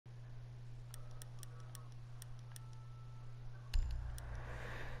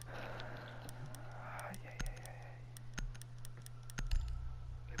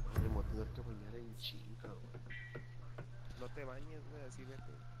te bañes, güey, así vete.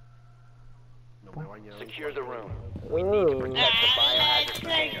 No me baño. Secure the room. We need to protect the biohazard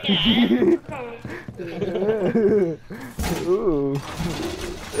container.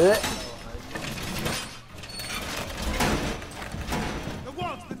 The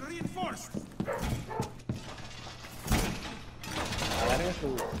wall's been reinforced. Agarren su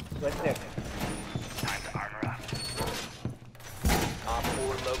suéter. Time to armor up. Op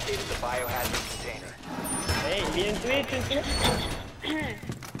 4 located the biohazard container. Hey, bien Twitch, en Twitch.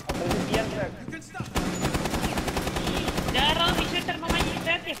 Aparece pierna. You can stop. Ya agarrado mi suéter, no vayas,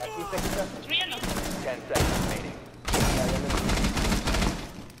 espérate. Aquí está. Destrúyalo. 10 seconds remaining.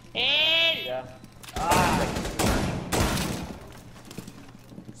 ¡Él! Ya. Ah,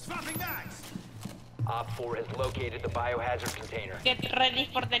 Swapping bags. Op 4 has located the biohazard container. Get ready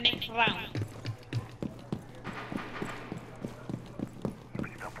for the next round.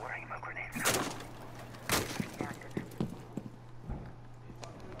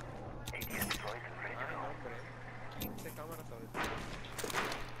 Cámaras ahorita.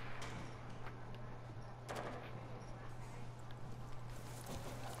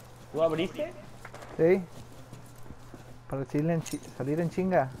 ¿tú abriste? Sí. Para salir en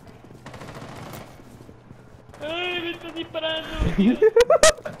chinga. ¡Ay, me está disparando!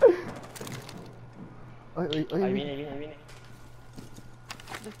 Oye, Ahí viene.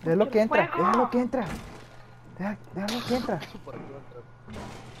 déjalo que entra, déjalo que entra. Déjalo que entra. Por aquí va a entrar.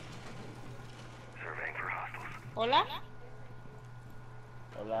 ¿Hola?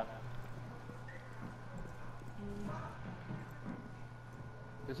 Hola.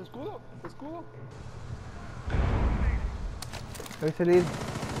 ¿Es escudo? ¿Escudo? Voy a salir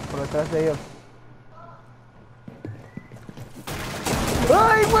por detrás de ellos.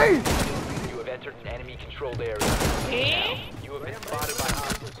 ¡Ay, güey! You have entered an enemy controlled area. ¿Qué? You have been spotted by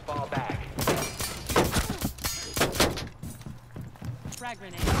hostiles. Fall back. Frag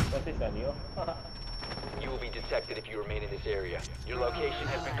grenade. Ya se salió. You will be detected if you remain in this area. Your location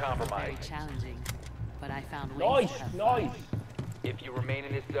has been Very compromised. challenging, but I found ways to have fun. Nice. If you remain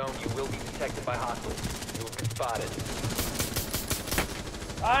in this zone, you will be detected by hostiles. You have been spotted.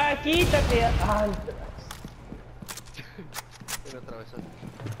 Ah, quítate. Ah, Me atravesó.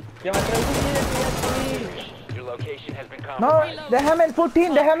 que me atreví. Your location has been No, compromised. déjame el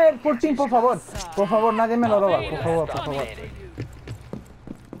full team, por favor. Por favor, nadie me lo roba, por favor, por Stop favor. standing.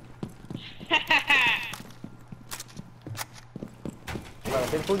 ¿Para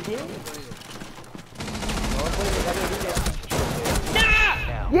hacer full team? No puede llegar el video.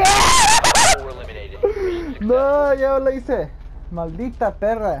 Now, ¡Yeah! 4 eliminated. Mission successful. No, ya lo hice. Maldita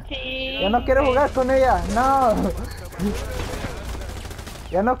perra. Sí. Ya no quiero jugar con ella. No.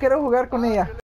 Ya no quiero jugar con ella.